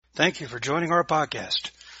Thank you for joining our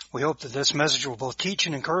podcast. We hope that this message will both teach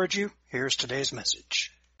and encourage you. Here's today's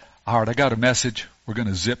message. All right, I got a message. We're going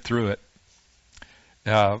to zip through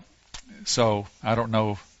it. So I don't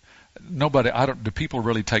know. Do people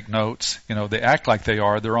really take notes? You know, they act like they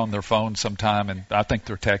are. They're on their phone sometime, and I think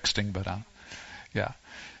they're texting, but yeah.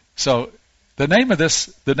 So the name of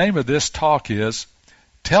this talk is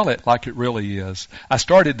Tell It Like It Really Is. I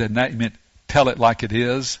started to name it Tell It Like It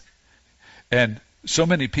Is, and so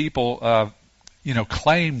many people,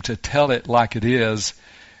 claim to tell it like it is,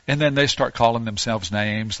 and then they start calling themselves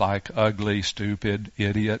names like ugly, stupid,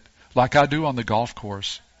 idiot, like I do on the golf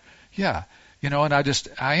course. Yeah. And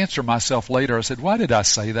I answer myself later. I said, why did I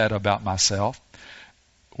say that about myself?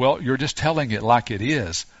 Well, you're just telling it like it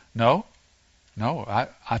is. No,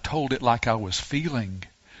 I told it like I was feeling.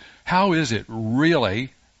 How is it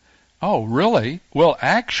really? Oh, really? Well,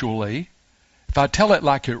 actually, if I tell it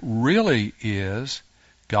like it really is,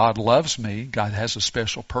 God loves me, God has a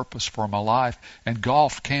special purpose for my life, and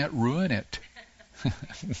golf can't ruin it.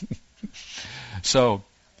 So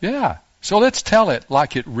let's tell it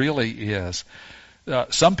like it really is.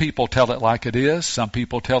 Some people tell it like it is. Some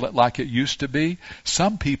people tell it like it used to be.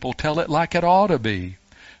 Some people tell it like it ought to be.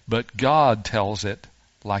 But God tells it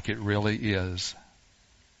like it really is.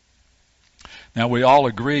 Now, we all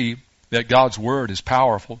agree that God's Word is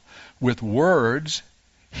powerful. With words,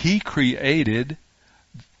 He created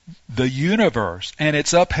the universe, and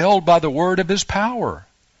it's upheld by the word of His power.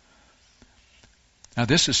 Now,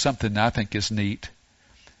 this is something I think is neat.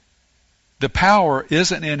 The power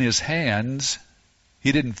isn't in His hands.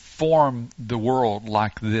 He didn't form the world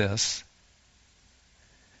like this.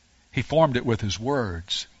 He formed it with His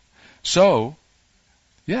words. So,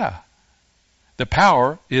 the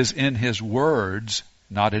power is in His words,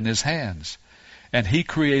 not in His hands. And He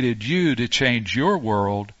created you to change your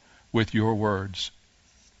world with your words.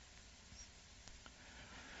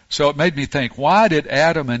 So it made me think, why didn't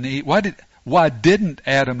Adam and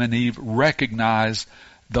Eve recognize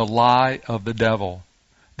the lie of the devil?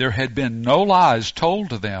 There had been no lies told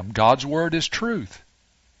to them. God's word is truth.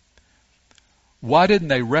 Why didn't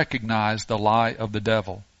they recognize the lie of the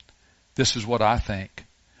devil? This is what I think.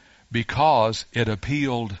 Because it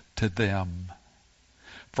appealed to them.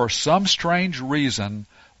 For some strange reason,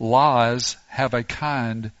 lies have a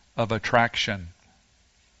kind of attraction.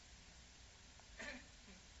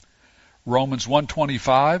 Romans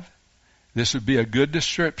 1:25, this would be a good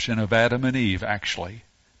description of Adam and Eve, actually.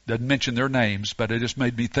 Doesn't mention their names, but it just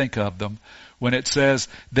made me think of them. When it says,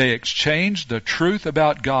 they exchanged the truth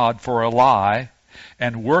about God for a lie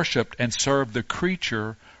and worshiped and served the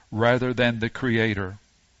creature rather than the Creator.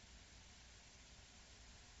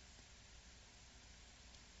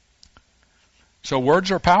 So words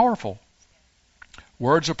are powerful.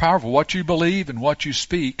 Words are powerful. What you believe and what you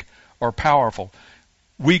speak are powerful.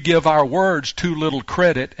 We give our words too little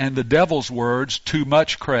credit, and the devil's words too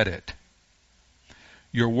much credit.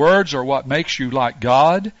 Your words are what makes you like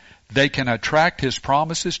God. They can attract His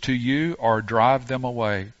promises to you or drive them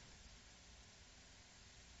away.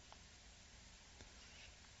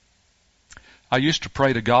 I used to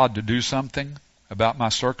pray to God to do something about my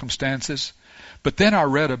circumstances, but then I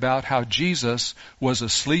read about how Jesus was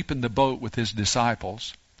asleep in the boat with His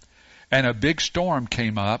disciples, and a big storm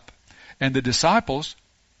came up, and the disciples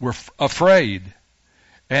were afraid,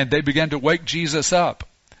 and they began to wake Jesus up.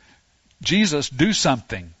 Jesus, do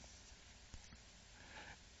something.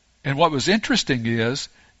 And what was interesting is,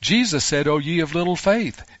 Jesus said, "Oh, ye of little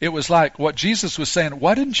faith." It was like what Jesus was saying,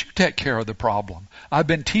 why didn't you take care of the problem? I've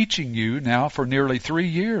been teaching you now for nearly 3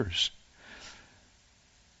 years.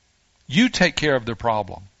 You take care of the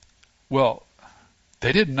problem. Well,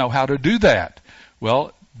 they didn't know how to do that.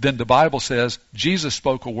 Well, then the Bible says, Jesus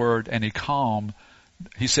spoke a word and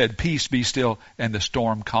He said, "Peace, be still," and the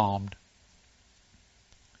storm calmed.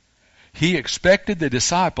 He expected the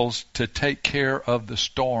disciples to take care of the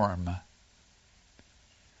storm.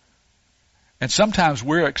 And sometimes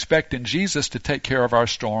we're expecting Jesus to take care of our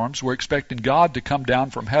storms. We're expecting God to come down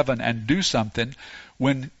from heaven and do something,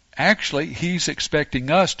 when actually He's expecting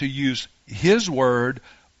us to use His word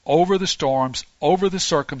over the storms, over the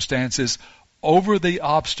circumstances, over the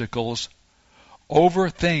obstacles, over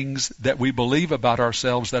things that we believe about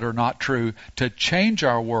ourselves that are not true, to change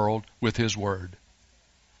our world with His word.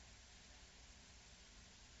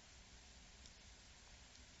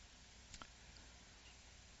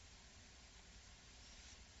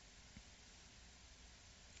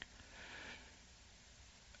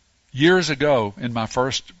 Years ago, in my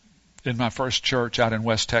first church out in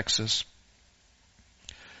West Texas,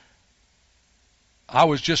 I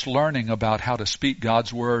was just learning about how to speak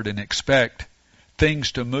God's word and expect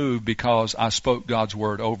things to move because I spoke God's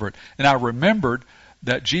word over it. And I remembered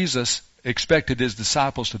that Jesus expected his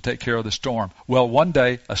disciples to take care of the storm. Well, one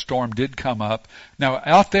day a storm did come up. Now,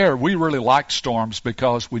 out there, we really like storms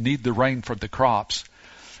because we need the rain for the crops.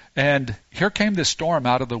 And here came this storm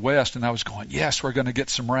out of the west, and I was going, yes, we're going to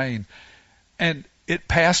get some rain. And it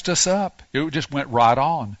passed us up. It just went right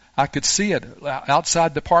on. I could see it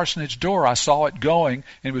outside the parsonage door. I saw it going,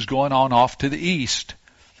 and it was going on off to the east.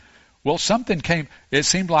 Well, something came. It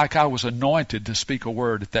seemed like I was anointed to speak a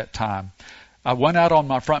word at that time. I went out on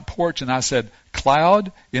my front porch and I said,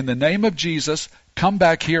 "Cloud, in the name of Jesus, come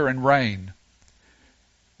back here and rain."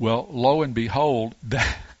 Well, lo and behold,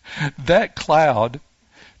 that cloud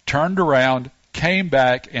turned around, came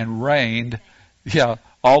back, and rained,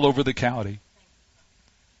 all over the county.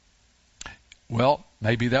 Well,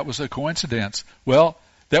 maybe that was a coincidence. Well,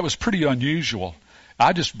 that was pretty unusual.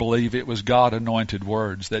 I just believe it was God-anointed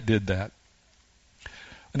words that did that.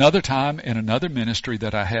 Another time in another ministry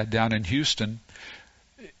that I had down in Houston,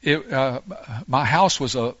 my house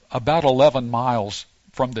was about 11 miles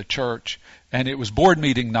from the church, and it was board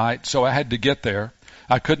meeting night, so I had to get there.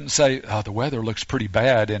 I couldn't say, the weather looks pretty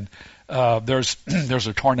bad, and there's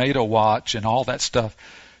a tornado watch and all that stuff.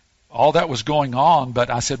 All that was going on, but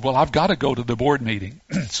I said, well, I've got to go to the board meeting.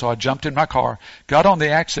 So I jumped in my car, got on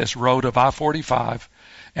the access road of I-45,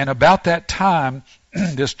 and about that time,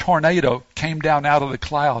 this tornado came down out of the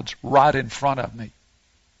clouds right in front of me.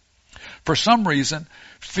 For some reason,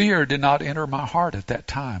 fear did not enter my heart at that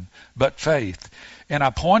time, but faith. And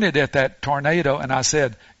I pointed at that tornado and I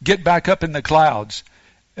said, "Get back up in the clouds."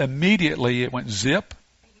 Immediately it went zip,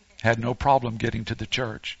 had no problem getting to the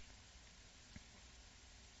church.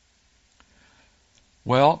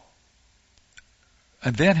 Well,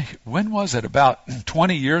 and then, when was it? About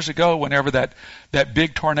 20 years ago, whenever that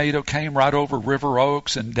big tornado came right over River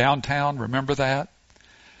Oaks and downtown. Remember that?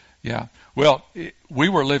 Yeah. Well, we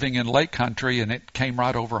were living in Lake Country, and it came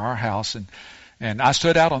right over our house. And I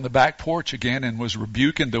stood out on the back porch again and was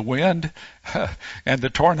rebuking the wind and the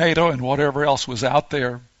tornado and whatever else was out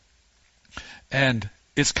there. And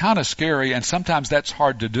it's kind of scary, and sometimes that's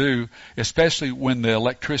hard to do, especially when the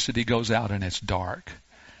electricity goes out and it's dark.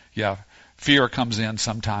 Yeah. Fear comes in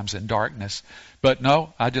sometimes in darkness. But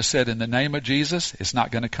no, I just said, in the name of Jesus, it's not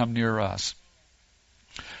going to come near us.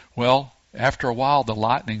 Well, after a while, the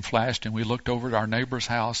lightning flashed, and we looked over at our neighbor's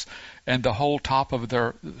house, and the whole top of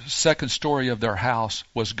their second story of their house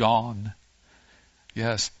was gone.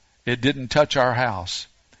 Yes, it didn't touch our house.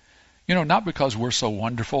 Not because we're so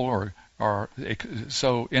wonderful or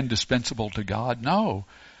so indispensable to God. No,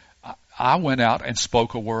 I went out and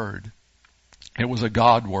spoke a word. It was a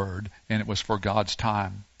God word, and it was for God's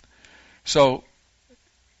time. So,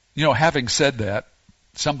 having said that,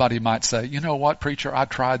 somebody might say, "You know what, preacher, I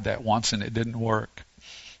tried that once and it didn't work."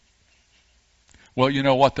 Well, you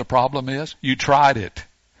know what the problem is? You tried it.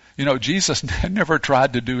 Jesus never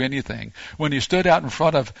tried to do anything. When he stood out in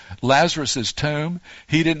front of Lazarus' tomb,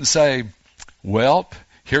 he didn't say, "Well,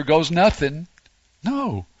 here goes nothing."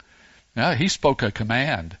 No. He spoke a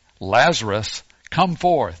command. "Lazarus, come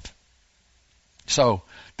forth." So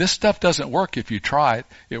this stuff doesn't work if you try it.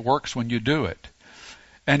 It works when you do it.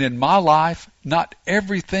 And in my life, not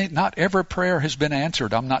every prayer has been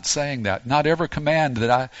answered. I'm not saying that. Not every command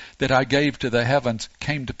that I gave to the heavens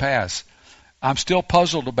came to pass. I'm still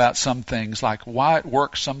puzzled about some things, like why it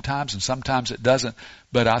works sometimes and sometimes it doesn't.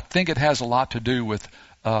 But I think it has a lot to do with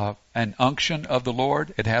an unction of the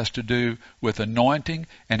Lord. It has to do with anointing,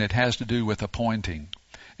 and it has to do with appointing.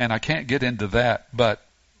 And I can't get into that, but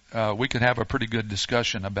we could have a pretty good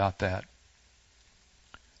discussion about that.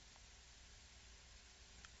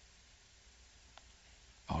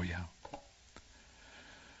 Oh, yeah.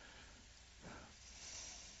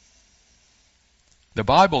 The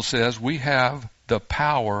Bible says we have the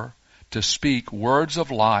power to speak words of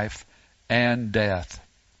life and death.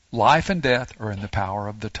 Life and death are in the power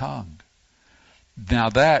of the tongue. Now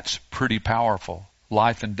that's pretty powerful,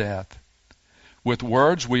 life and death. With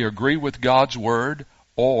words, we agree with God's word,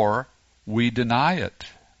 or we deny it.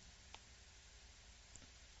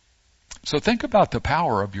 So think about the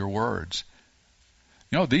power of your words.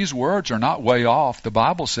 These words are not way off. The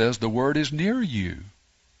Bible says the word is near you,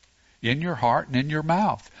 in your heart and in your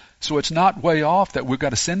mouth. So it's not way off that we've got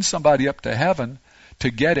to send somebody up to heaven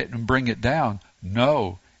to get it and bring it down.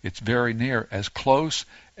 No, it's very near, as close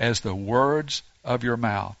as the words of your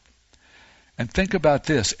mouth. And think about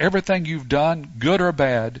this. Everything you've done, good or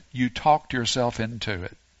bad, you talked yourself into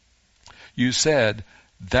it. You said,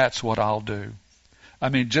 "That's what I'll do." I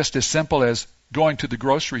mean, just as simple as going to the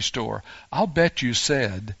grocery store. I'll bet you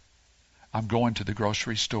said, "I'm going to the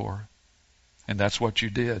grocery store." And that's what you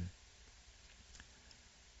did.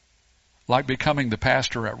 Like becoming the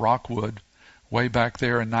pastor at Rockwood way back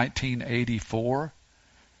there in 1984.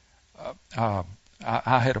 I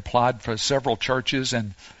had applied for several churches,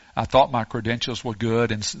 and I thought my credentials were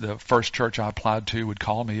good, and the first church I applied to would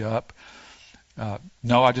call me up.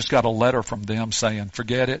 No, I just got a letter from them saying,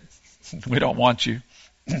 forget it. We don't want you.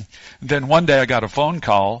 Then one day I got a phone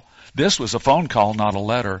call. This was a phone call, not a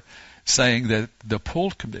letter, saying that the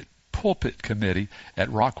pulpit committee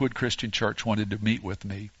at Rockwood Christian Church wanted to meet with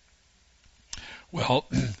me. Well,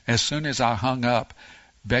 as soon as I hung up,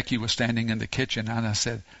 Becky was standing in the kitchen, and I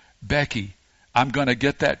said, Becky, I'm going to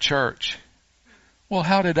get that church. Well,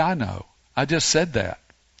 how did I know? I just said that.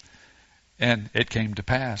 And it came to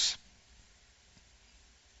pass.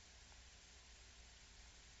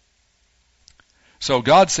 So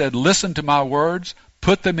God said, listen to my words,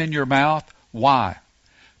 put them in your mouth. Why?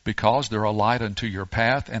 Because they're a light unto your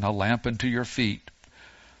path and a lamp unto your feet.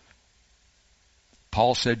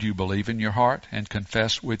 Paul said you believe in your heart and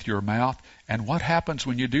confess with your mouth. And what happens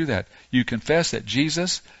when you do that? You confess that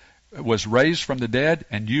Jesus was raised from the dead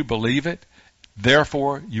and you believe it.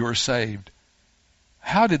 Therefore, you're saved.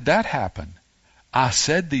 How did that happen? I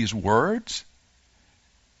said these words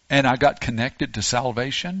and I got connected to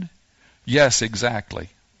salvation? Yes, exactly.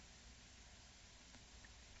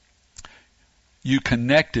 You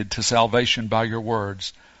connected to salvation by your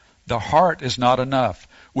words. The heart is not enough.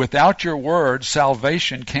 Without your words,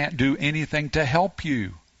 salvation can't do anything to help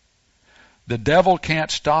you. The devil can't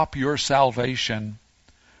stop your salvation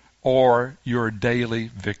or your daily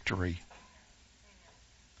victory.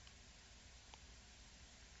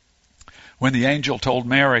 When the angel told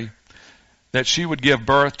Mary that she would give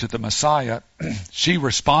birth to the Messiah, she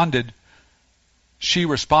responded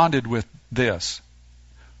with this: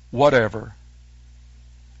 whatever.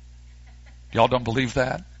 Y'all don't believe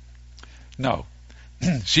that? No.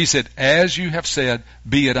 She said, as you have said,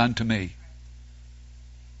 be it unto me.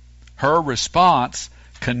 Her response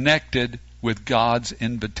connected with God's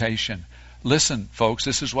invitation. Listen, folks,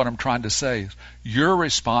 this is what I'm trying to say. Your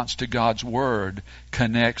response to God's word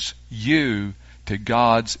connects you to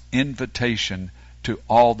God's invitation to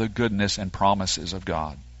all the goodness and promises of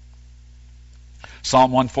God.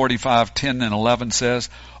 Psalm 145:10 and 11 says,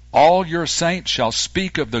 all your saints shall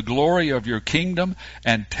speak of the glory of your kingdom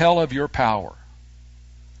and tell of your power.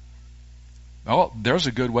 Oh, there's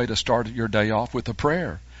a good way to start your day off with a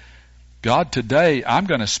prayer. God, today I'm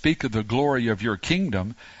going to speak of the glory of your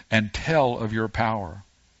kingdom and tell of your power.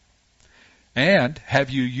 And have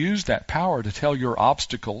you used that power to tell your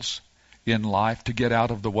obstacles in life to get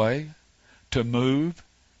out of the way, to move,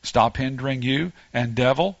 stop hindering you, and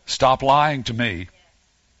devil, stop lying to me.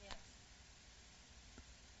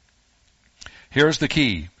 Here's the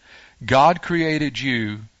key. God created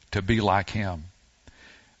you to be like him.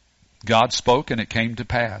 God spoke and it came to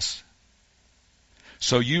pass.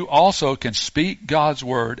 So you also can speak God's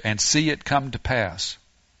word and see it come to pass.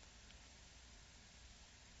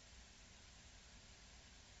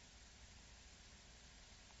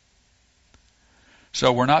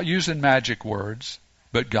 So we're not using magic words,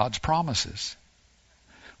 but God's promises.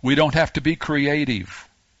 We don't have to be creative.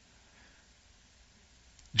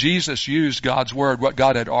 Jesus used God's word, what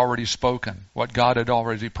God had already spoken, what God had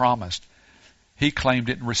already promised. He claimed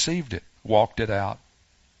it and received it, walked it out.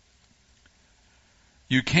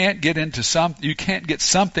 You can't get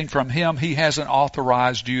something from him he hasn't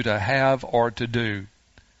authorized you to have or to do.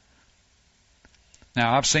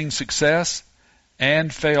 Now, I've seen success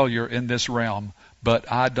and failure in this realm, but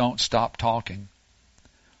I don't stop talking.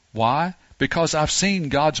 Why? Because I've seen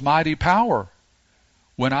God's mighty power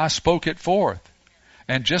when I spoke it forth.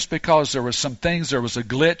 And just because there was some things, there was a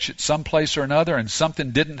glitch at some place or another, and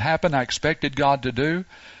something didn't happen I expected God to do,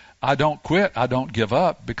 I don't quit. I don't give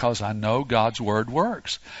up because I know God's word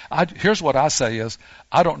works. Here's what I say is,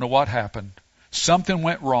 I don't know what happened. Something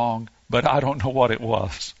went wrong, but I don't know what it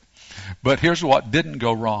was. But here's what didn't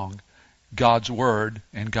go wrong. God's word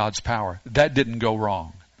and God's power. That didn't go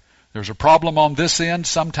wrong. There's a problem on this end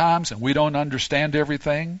sometimes, and we don't understand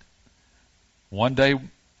everything. One day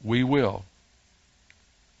we will.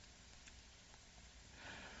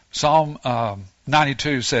 Psalm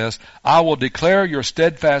 92 says, I will declare your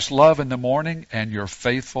steadfast love in the morning and your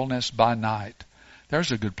faithfulness by night.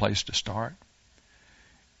 There's a good place to start.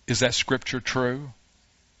 Is that scripture true?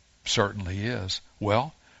 Certainly is.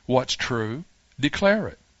 Well, what's true? Declare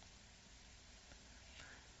it.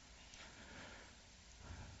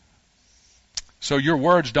 So your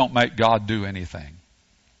words don't make God do anything.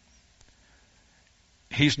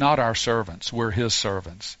 He's not our servants. We're his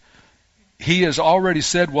servants. He has already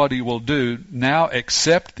said what he will do. Now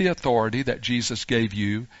accept the authority that Jesus gave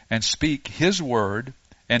you and speak his word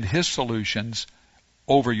and his solutions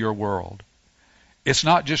over your world. It's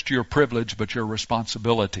not just your privilege, but your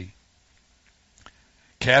responsibility.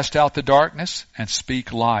 Cast out the darkness and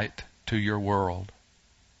speak light to your world.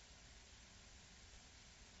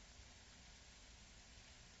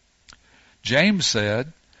 James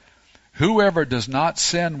said, whoever does not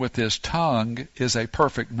sin with his tongue is a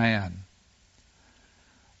perfect man.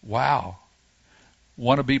 Wow.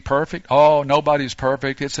 Want to be perfect? Oh, nobody's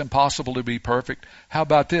perfect. It's impossible to be perfect. How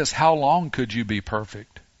about this? How long could you be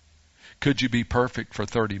perfect? Could you be perfect for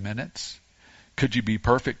 30 minutes? Could you be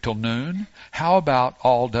perfect till noon? How about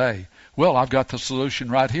all day? Well, I've got the solution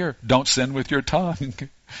right here. Don't sin with your tongue.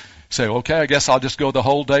 Say, okay, I guess I'll just go the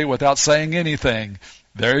whole day without saying anything.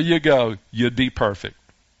 There you go. You'd be perfect.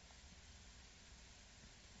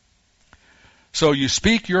 So you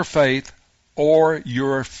speak your faith or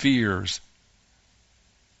your fears.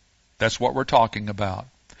 That's what we're talking about.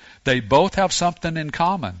 They both have something in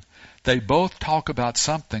common. They both talk about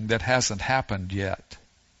something that hasn't happened yet.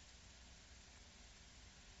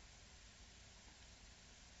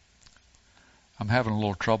 I'm having a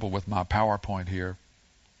little trouble with my PowerPoint here.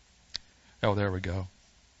 Oh, there we go.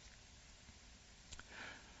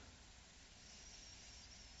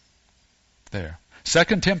 There. 2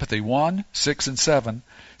 Timothy 1, 6 and 7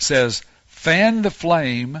 says, fan the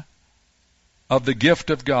flame of the gift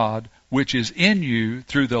of God, which is in you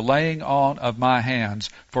through the laying on of my hands.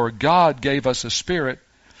 For God gave us a spirit,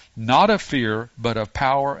 not of fear, but of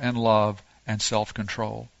power and love and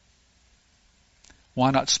self-control.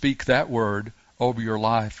 Why not speak that word over your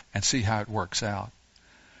life and see how it works out?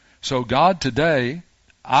 So God, today,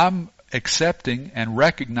 I'm accepting and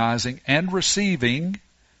recognizing and receiving,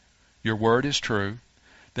 your word is true,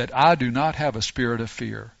 that I do not have a spirit of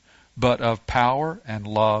fear, but of power and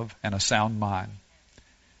love and a sound mind.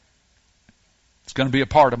 It's going to be a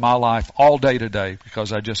part of my life all day today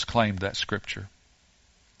because I just claimed that scripture.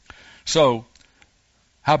 So,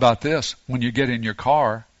 how about this? When you get in your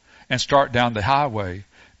car and start down the highway,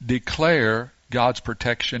 declare God's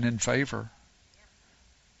protection and favor.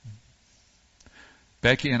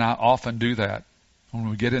 Becky and I often do that. When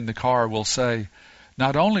we get in the car, we'll say,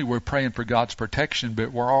 not only we're praying for God's protection,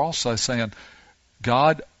 but we're also saying,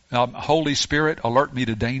 God, Holy Spirit, alert me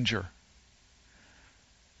to danger.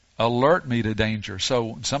 Alert me to danger. So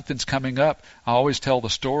when something's coming up, I always tell the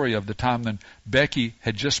story of the time when Becky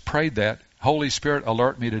had just prayed that, Holy Spirit,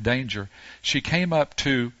 alert me to danger. She came up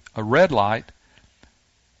to a red light,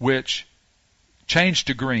 which changed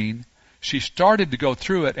to green. She started to go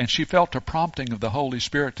through it, and she felt a prompting of the Holy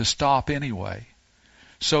Spirit to stop anyway.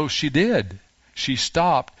 So she did. She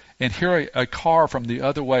stopped, and here a car from the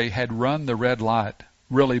other way had run the red light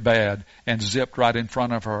really bad and zipped right in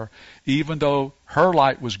front of her. Even though her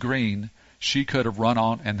light was green, she could have run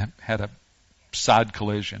on and had a side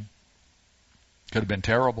collision. Could have been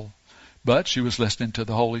terrible. But she was listening to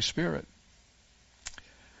the Holy Spirit.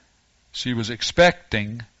 She was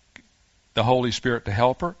expecting the Holy Spirit to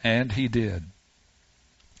help her, and He did.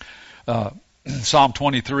 Psalm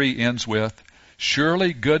 23 ends with,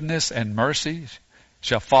 surely goodness and mercy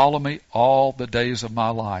shall follow me all the days of my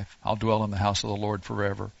life. I'll dwell in the house of the Lord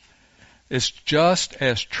forever. It's just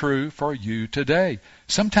as true for you today.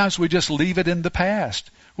 Sometimes we just leave it in the past.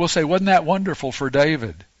 We'll say, wasn't that wonderful for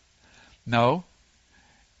David? No,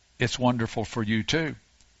 it's wonderful for you too.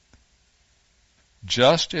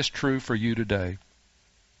 Just as true for you today.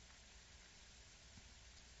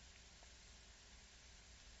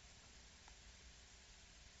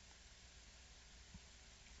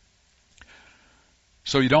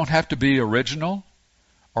 So you don't have to be original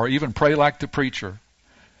or even pray like the preacher.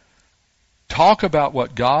 Talk about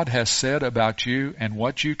what God has said about you and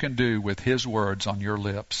what you can do with His words on your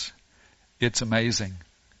lips. It's amazing.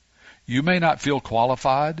 You may not feel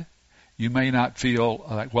qualified. You may not feel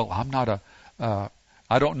like, well,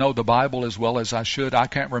 I don't know the Bible as well as I should. I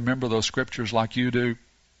can't remember those scriptures like you do.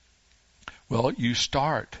 Well, you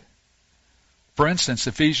start. For instance,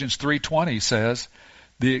 Ephesians 3:20 says,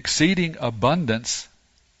 the exceeding abundance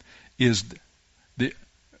is the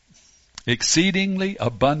exceedingly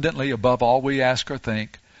abundantly above all we ask or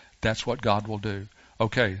think. That's what God will do.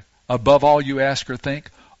 Okay, above all you ask or think,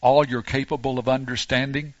 all you're capable of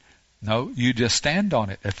understanding. No, you just stand on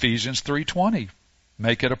it. Ephesians 3:20.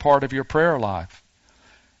 Make it a part of your prayer life.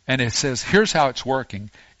 And it says, here's how it's working.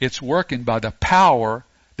 It's working by the power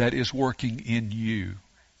that is working in you.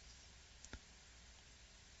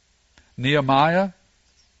 Nehemiah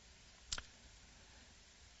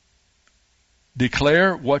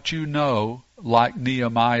Declare what you know like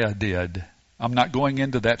Nehemiah did. I'm not going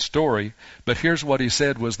into that story, but here's what he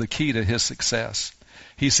said was the key to his success.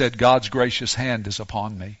 He said, God's gracious hand is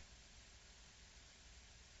upon me.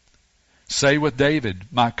 Say with David,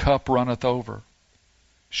 my cup runneth over.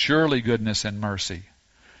 Surely goodness and mercy.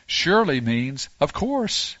 Surely means, of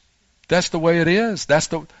course. That's the way it is. That's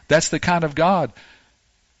the kind of God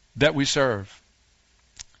that we serve.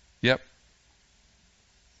 Yep.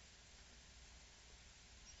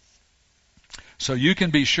 So you can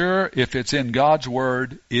be sure if it's in God's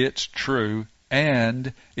Word, it's true,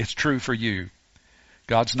 and it's true for you.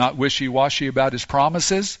 God's not wishy-washy about His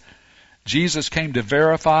promises. Jesus came to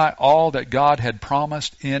verify all that God had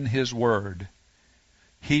promised in His Word.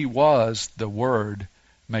 He was the Word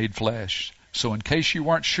made flesh. So in case you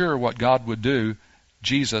weren't sure what God would do,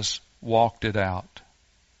 Jesus walked it out.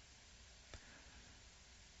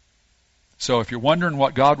 So if you're wondering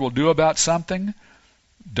what God will do about something,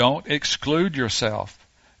 don't exclude yourself.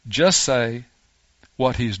 Just say,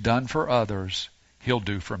 what He's done for others, He'll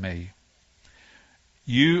do for me.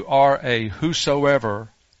 You are a whosoever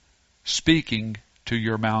speaking to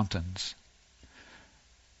your mountains.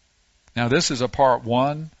 Now this is a part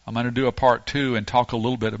 1. I'm going to do a part 2 and talk a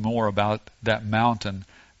little bit more about that mountain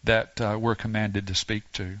that we're commanded to speak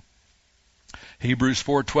to. Hebrews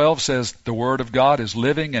 4:12 says, the Word of God is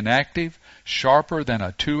living and active, sharper than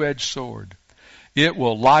a two-edged sword. It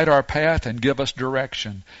will light our path and give us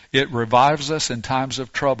direction. It revives us in times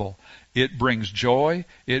of trouble. It brings joy.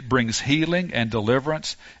 It brings healing and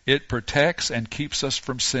deliverance. It protects and keeps us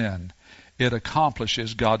from sin. It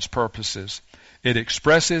accomplishes God's purposes. It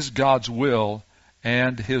expresses God's will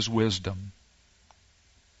and His wisdom.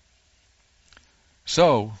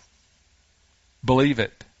 So, believe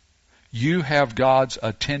it. You have God's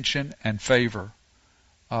attention and favor.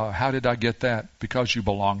 How did I get that? Because you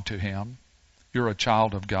belong to Him. You're a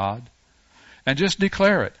child of God. And just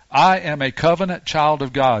declare it. I am a covenant child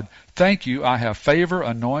of God. Thank you. I have favor,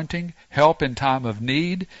 anointing, help in time of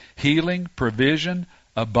need, healing, provision,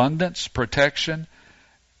 abundance, protection.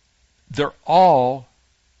 They're all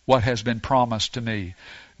what has been promised to me.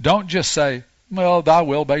 Don't just say, well, thy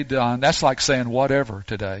will be done. That's like saying whatever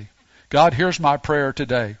today. God, here's my prayer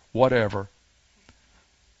today. Whatever.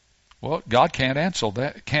 Well, God can't answer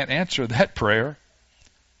that prayer.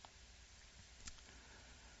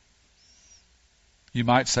 You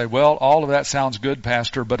might say, well, all of that sounds good,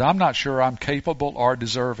 Pastor, but I'm not sure I'm capable or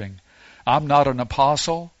deserving. I'm not an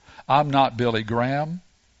apostle. I'm not Billy Graham.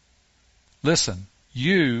 Listen,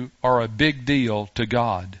 you are a big deal to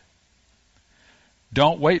God.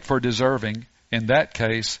 Don't wait for deserving. In that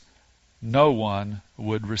case, no one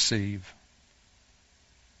would receive.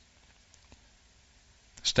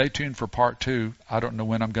 Stay tuned for part 2. I don't know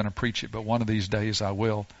when I'm going to preach it, but one of these days I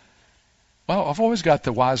will. Well, I've always got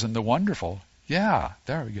the wise and the wonderful. Yeah,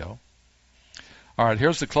 there we go. All right,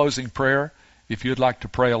 here's the closing prayer, if you'd like to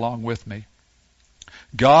pray along with me.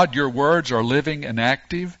 God, your words are living and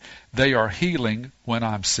active. They are healing when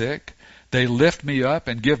I'm sick. They lift me up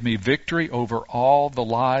and give me victory over all the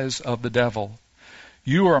lies of the devil.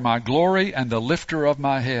 You are my glory and the lifter of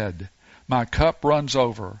my head. My cup runs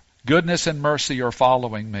over. Goodness and mercy are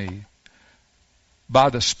following me.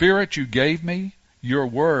 By the Spirit you gave me, your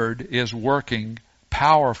word is working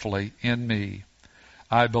powerfully in me.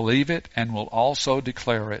 I believe it and will also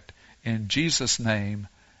declare it. In Jesus' name,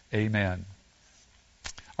 amen.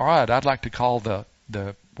 All right, I'd like to call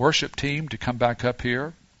the worship team to come back up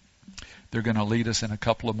here. They're going to lead us in a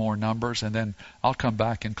couple of more numbers, and then I'll come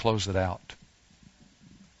back and close it out.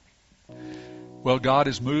 Well, God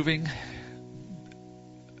is moving.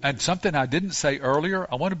 And something I didn't say earlier,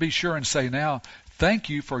 I want to be sure and say now, thank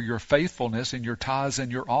you for your faithfulness and your tithes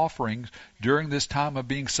and your offerings during this time of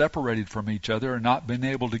being separated from each other and not being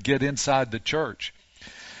able to get inside the church.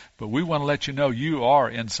 But we want to let you know you are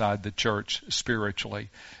inside the church spiritually,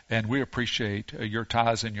 and we appreciate your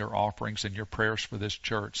tithes and your offerings and your prayers for this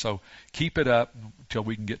church. So keep it up until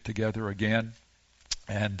we can get together again,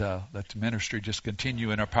 and let the ministry just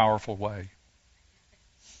continue in a powerful way.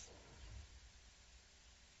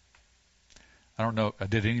 I don't know.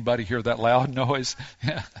 Did anybody hear that loud noise?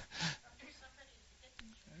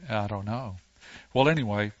 I don't know. Well,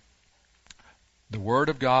 anyway, the Word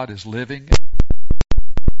of God is living